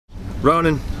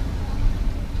Running.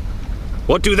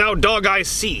 What do thou dog eyes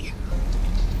see?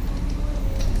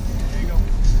 There you go.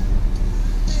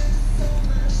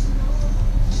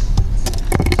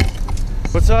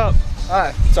 What's up?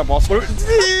 Hi. What's up, boss? Ew,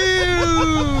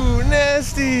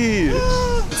 nasty.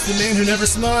 It's the man who never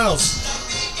smiles.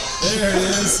 There it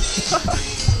is.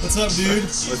 What's up, dude?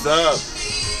 What's up?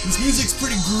 This music's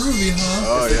pretty groovy, huh?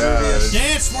 Oh yeah.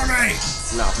 Dance for me!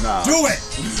 No. Do it!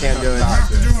 Can't do it. You have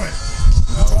to do it.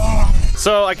 Oh.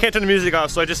 So I can't turn the music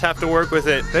off, so I just have to work with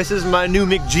it. This is my new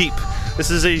Jeep. This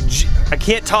is a I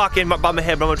can't talk in about my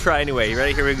head, but I'm gonna try anyway. You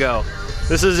ready? Here we go.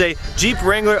 This is a Jeep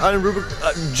Wrangler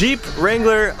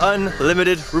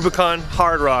Unlimited Rubicon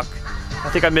Hard Rock. I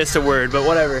think I missed a word, but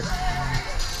whatever.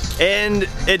 And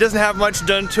it doesn't have much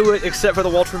done to it except for the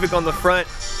wall traffic on the front.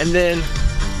 And then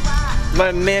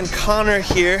my man Connor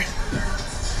here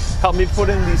helped me put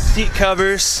in these seat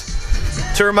covers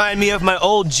to remind me of my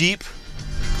old Jeep,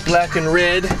 black and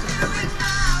red.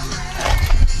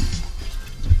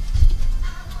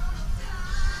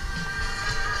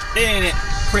 Ain't it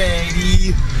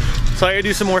pretty? So I gotta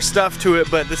do some more stuff to it,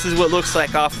 but this is what it looks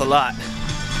like off the lot.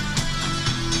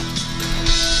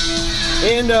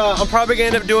 And I'm probably gonna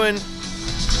end up doing,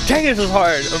 dang this is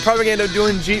hard. I'm probably gonna end up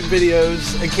doing Jeep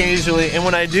videos occasionally, and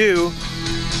when I do,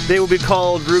 they will be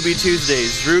called Rubi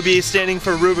Tuesdays. Rubi standing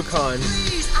for Rubicon.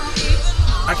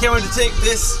 I can't wait to take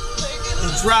this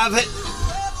and drive it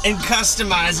and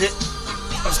customize it.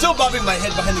 I'm still bobbing my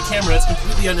head behind the camera, it's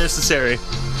completely unnecessary.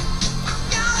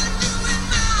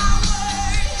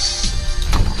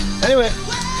 Anyway,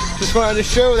 just wanted to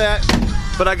show that,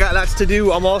 but I got lots to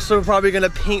do. I'm also probably gonna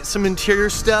paint some interior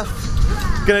stuff.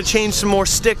 Gonna change some more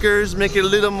stickers, make it a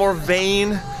little more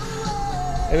vain.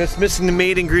 And it's missing the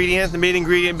main ingredient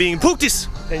being pooties,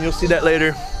 and you'll see that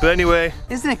later. But anyway.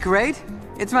 Isn't it great?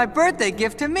 It's my birthday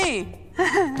gift to me.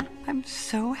 I'm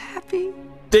so happy.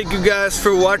 Thank you guys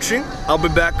for watching. I'll be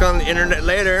back on the internet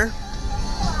later.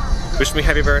 Wish me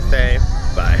happy birthday.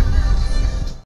 Bye.